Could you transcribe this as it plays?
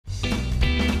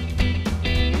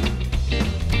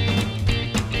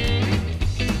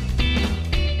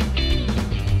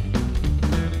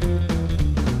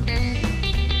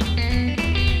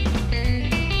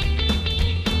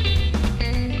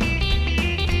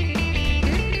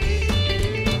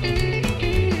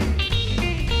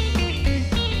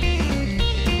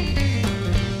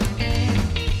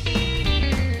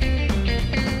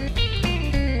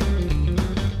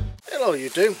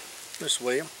YouTube. This is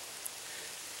William.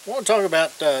 I want to talk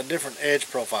about different edge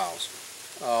profiles.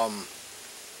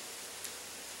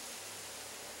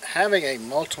 Having a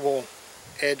multiple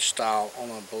edge style on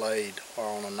a blade or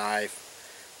on a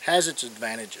knife has its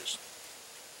advantages.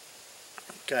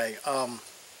 Okay,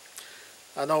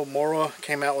 I know Mora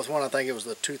came out with one. I think it was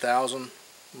the 2000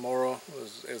 Mora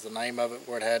is the name of it,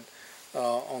 where it had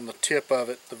on the tip of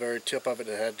it, the very tip of it,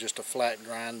 it had just a flat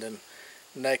grind, and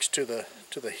next to the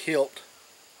hilt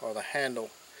or the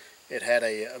handle, it had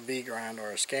a V grind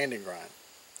or a Scandi grind,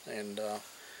 and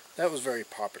that was very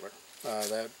popular.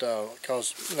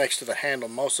 Because next to the handle,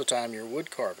 most of the time you're wood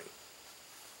carving.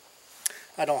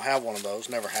 I don't have one of those,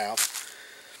 never have.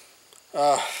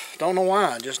 Don't know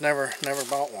why, just never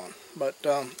bought one. But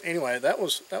anyway, that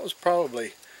was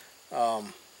probably a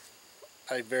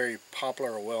very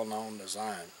popular or well-known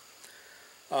design.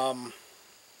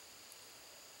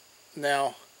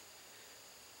 Now,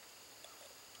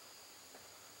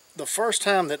 the first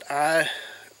time that I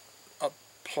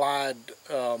applied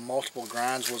multiple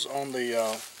grinds was on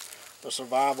the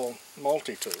Survival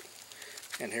multi-tool,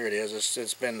 and here it is.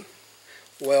 It's been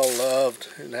well loved.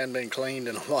 It hadn't been cleaned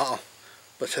in a while,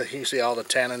 but you can see all the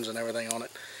tannins and everything on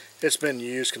it. It's been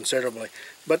used considerably,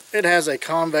 but it has a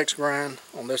convex grind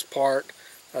on this part,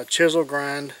 a chisel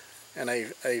grind, and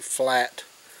a flat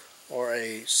or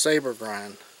a saber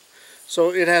grind.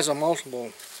 So it has a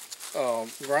multiple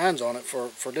grinds on it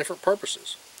for different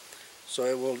purposes. So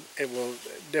it will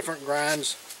different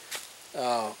grinds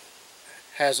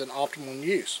has an optimum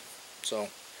use. So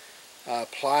I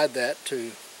applied that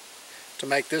to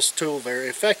make this tool very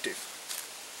effective.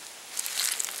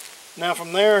 Now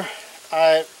from there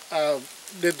I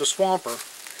did the swamper,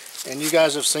 and you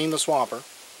guys have seen the swamper,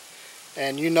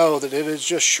 and you know that it is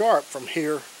just sharp from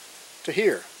here to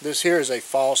here. This here is a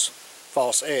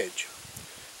false edge.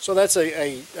 So that's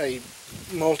a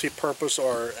multi-purpose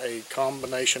or a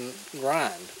combination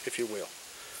grind, if you will,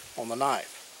 on the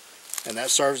knife. And that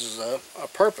serves as a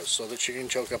purpose, so that you can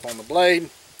choke up on the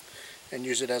blade and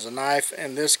use it as a knife.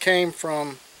 And this came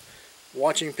from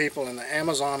watching people in the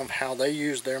Amazon of how they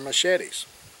use their machetes.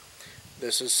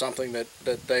 This is something that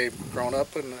they've grown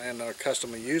up and are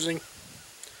accustomed to using.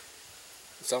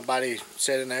 Somebody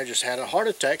said in there just had a heart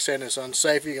attack, saying it's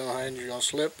unsafe. You're going to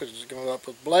slip, it's going to go up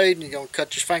with a blade, and you're going to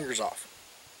cut your fingers off.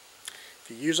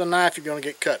 If you use a knife, you're going to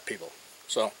get cut, people.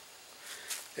 So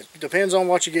it depends on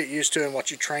what you get used to and what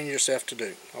you train yourself to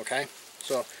do. Okay,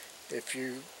 so if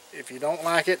you don't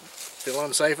like it, feel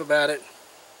unsafe about it,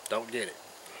 don't get it.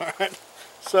 All right.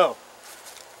 So,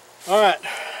 all right,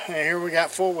 and here we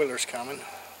got four-wheelers coming.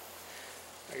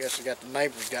 I guess we got the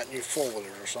neighbors got new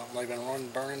four-wheelers or something. They've been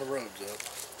burning the roads up.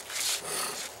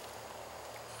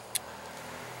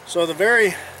 So the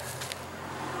very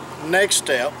next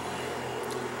step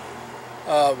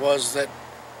was that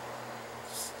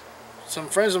some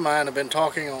friends of mine have been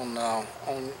talking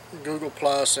on Google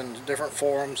Plus and different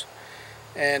forums,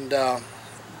 and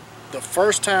the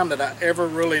first time that I ever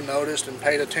really noticed and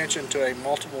paid attention to a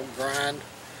multiple grind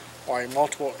or a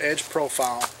multiple edge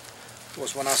profile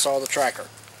was when I saw the tracker.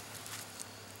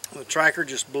 The tracker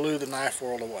just blew the knife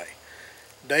world away.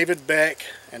 David Beck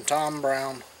and Tom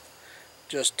Brown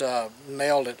just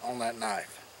nailed it on that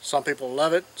knife. Some people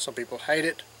love it, some people hate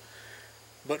it,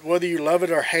 but whether you love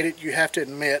it or hate it, you have to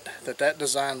admit that that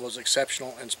design was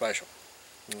exceptional and special.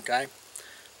 Okay?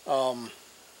 I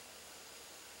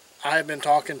have been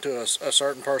talking to a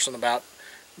certain person about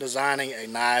designing a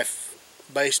knife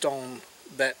based on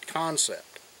that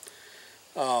concept,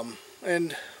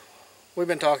 and we've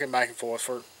been talking back and forth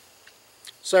for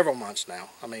several months now.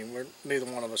 I mean, neither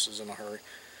one of us is in a hurry.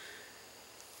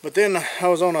 But then I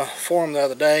was on a forum the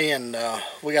other day, and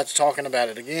we got to talking about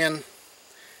it again,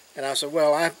 and I said,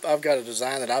 well, I've got a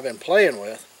design that I've been playing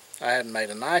with. I hadn't made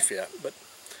a knife yet, but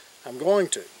I'm going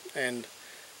to. And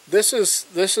this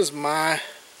is my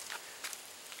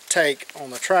take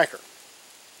on the tracker.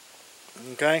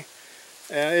 Okay,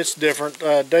 and it's different.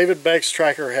 David Beck's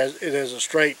tracker has a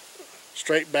straight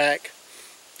back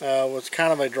with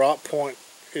kind of a drop point.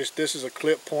 This is a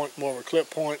clip point, more of a clip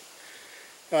point.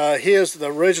 The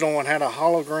original one had a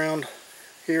hollow ground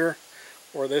here,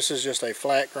 where this is just a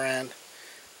flat grind.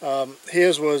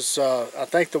 His was, I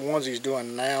think the ones he's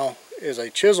doing now is a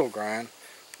chisel grind,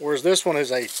 whereas this one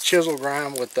is a chisel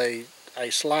grind with a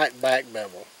slight back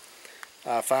bevel.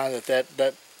 I find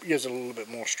that gives it a little bit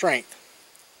more strength.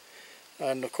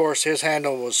 And of course his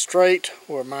handle was straight,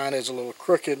 where mine is a little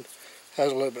crooked,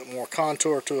 has a little bit more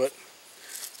contour to it.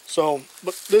 So,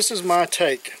 but this is my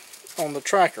take on the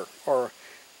tracker, or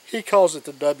he calls it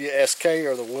the WSK,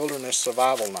 or the Wilderness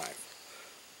Survival Knife.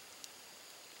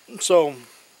 So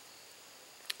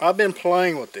I've been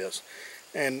playing with this,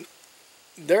 and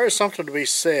there is something to be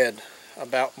said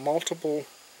about multiple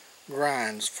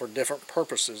grinds for different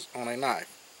purposes on a knife.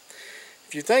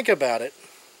 If you think about it,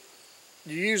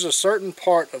 you use a certain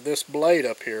part of this blade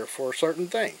up here for certain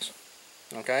things.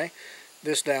 Okay?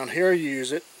 This down here, you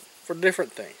use it for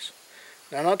different things.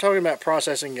 Now, I'm not talking about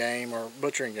processing game or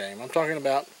butchering game. I'm talking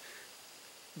about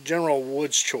general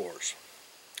woods chores,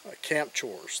 camp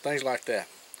chores, things like that.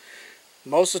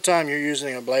 Most of the time you're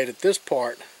using a blade at this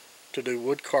part to do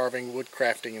wood carving, wood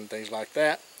crafting, and things like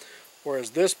that,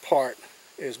 whereas this part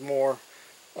is more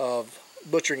of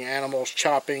butchering animals,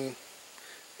 chopping,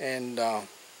 and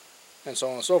so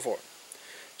on and so forth.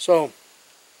 So,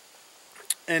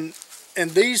 and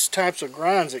these types of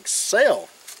grinds excel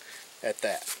at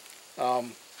that.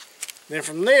 Then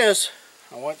from this,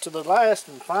 I went to the last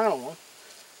and final one,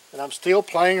 and I'm still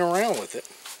playing around with it.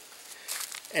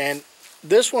 And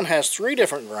this one has 3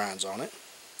 different grinds on it.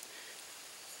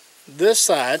 This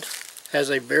side has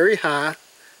a very high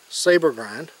saber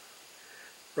grind.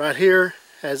 Right here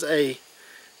has a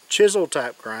chisel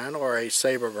type grind or a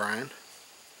saber grind.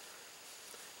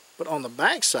 But on the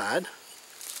back side,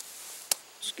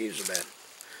 excuse me, bad.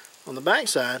 On the back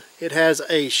side, it has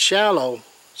a shallow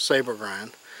saber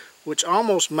grind, which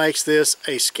almost makes this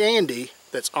a Scandi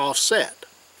that's offset.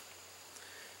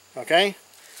 Okay?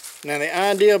 Now the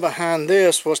idea behind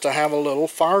this was to have a little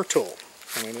fire tool.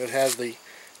 I mean, it has the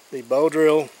bow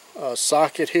drill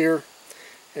socket here.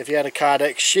 If you had a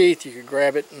Kydex sheath, you could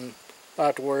grab it and not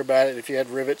have to worry about it if you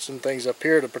had rivets and things up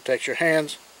here to protect your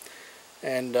hands.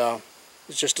 And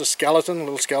it's just a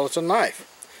little skeleton knife.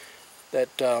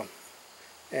 That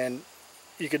and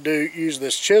you could use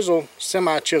this chisel,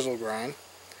 semi-chisel grind,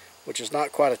 which is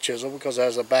not quite a chisel because it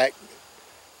has a back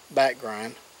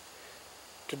grind,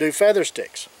 to do feather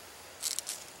sticks.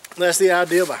 That's the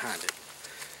idea behind it.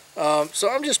 So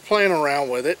I'm just playing around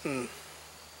with it and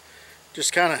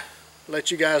just kind of let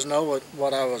you guys know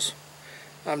what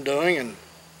I'm doing and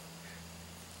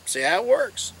see how it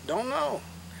works. Don't know.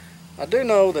 I do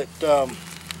know that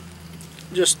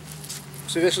just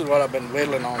see, this is what I've been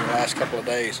whittling on the last couple of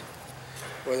days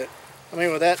with it. I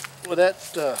mean, with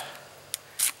that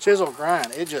chisel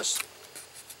grind, it just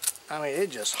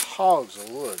hogs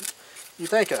the wood. You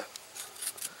think a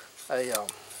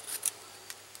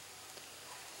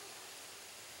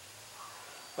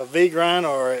V grind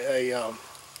or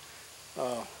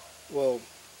will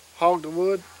hog the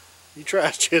wood? You try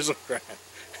a chisel grind.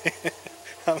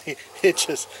 I mean, it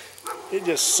just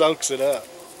soaks it up.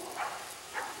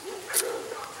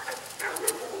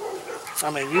 I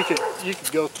mean, you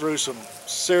could go through some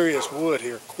serious wood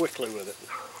here quickly with it.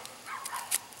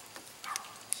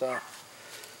 So,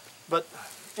 but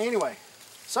anyway,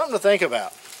 something to think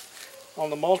about on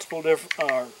the multiple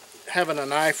different, having a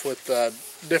knife with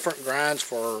different grinds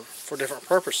for different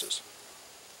purposes.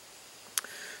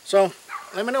 So,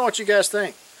 let me know what you guys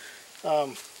think.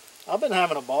 I've been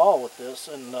having a ball with this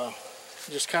and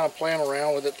just kind of playing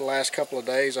around with it the last couple of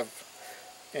days.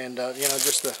 You know,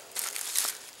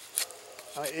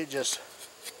 just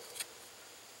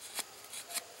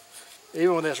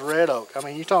even with this red oak, I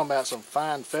mean, you're talking about some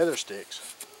fine feather sticks.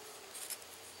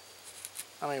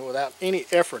 I mean, without any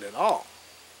effort at all.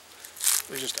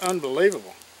 It's just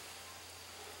unbelievable.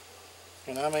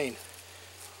 And I mean,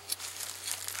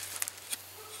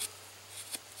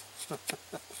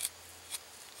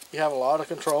 you have a lot of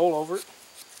control over it.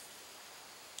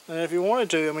 And if you wanted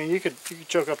to, I mean, you could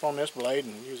choke up on this blade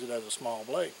and use it as a small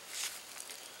blade.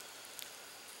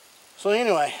 So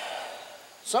anyway,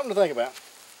 something to think about.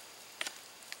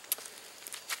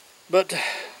 But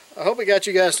I hope it got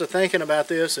you guys to thinking about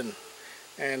this and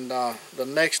the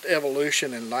next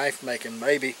evolution in knife making,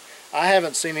 maybe. I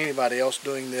haven't seen anybody else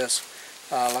doing this.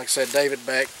 Like I said, David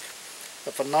Beck,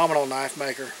 a phenomenal knife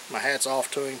maker. My hat's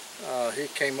off to him. He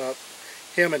came up,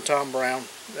 him and Tom Brown,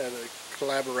 at a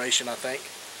collaboration, I think,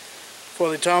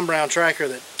 for the Tom Brown tracker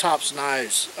that Tops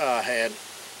Knives had.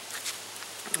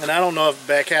 And I don't know if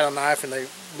Beck had a knife and they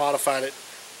modified it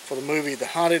for the movie The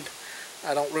Haunted.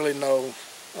 I don't really know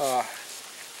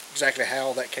exactly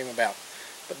how that came about.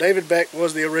 But David Beck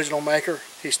was the original maker.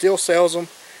 He still sells them.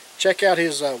 Check out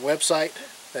his website.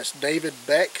 That's David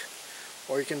Beck.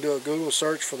 Or you can do a Google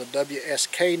search for the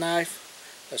WSK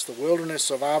knife. That's the Wilderness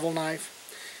Survival Knife.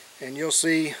 And you'll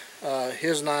see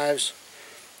his knives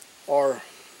are,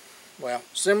 well,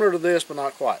 similar to this, but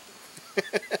not quite.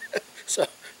 So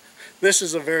this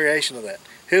is a variation of that.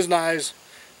 His knives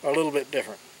are a little bit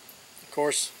different. Of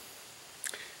course,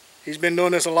 he's been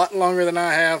doing this a lot longer than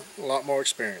I have, a lot more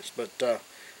experience. But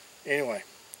anyway,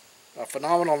 a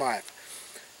phenomenal knife.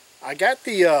 I got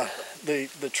the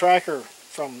tracker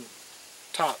from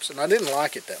tops, and I didn't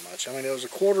like it that much. I mean, it was a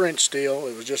 1/4 inch steel.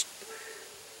 It was just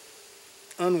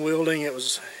unwielding.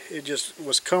 It just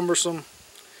was cumbersome.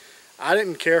 I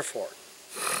didn't care for it.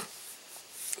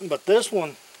 But this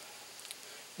one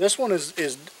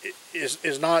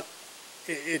is not.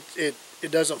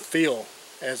 It doesn't feel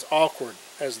as awkward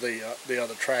as the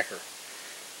other tracker.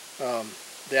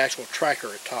 The actual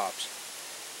tracker at tops.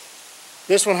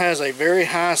 This one has a very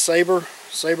high saber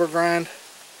grind,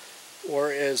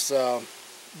 whereas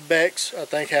Beck's, I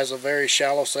think, has a very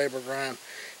shallow saber grind.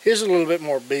 His is a little bit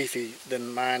more beefy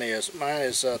than mine is. Mine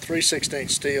is 3/16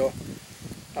 steel,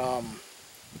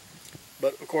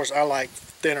 but of course I like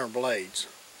thinner blades.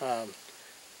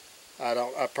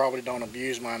 I probably don't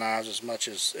abuse my knives as much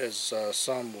as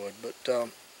some would, but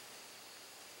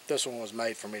this one was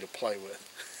made for me to play with.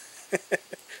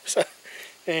 So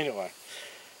anyway,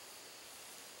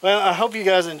 well, I hope you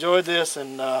guys enjoyed this,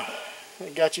 and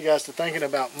it got you guys to thinking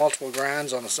about multiple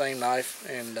grinds on the same knife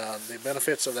and the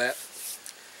benefits of that.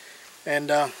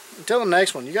 And until the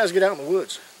next one, you guys get out in the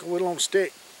woods, go whittle on a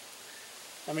stick.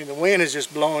 I mean, the wind has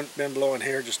just been blowing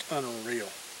here just unreal.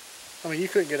 I mean, you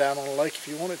couldn't get out on the lake if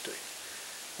you wanted to.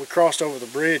 We crossed over the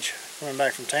bridge coming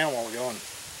back from town a while ago, and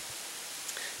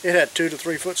it had 2 to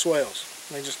 3 foot swells.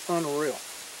 I mean, just unreal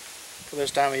for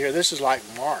this time of year. This is like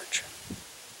March.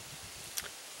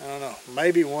 I don't know,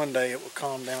 maybe one day it will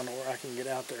calm down to where I can get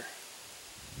out there.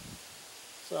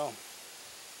 So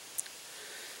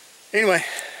anyway,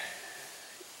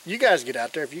 you guys get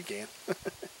out there if you can.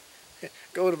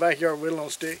 Go to the backyard, whittle on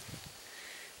a stick,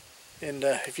 and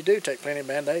if you do, take plenty of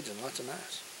band-aids and lots of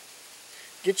knives.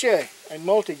 Get you a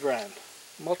multiple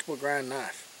grind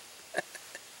knife.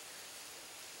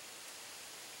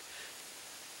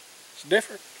 It's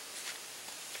different.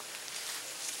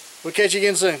 We'll catch you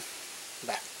again soon.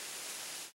 Bye.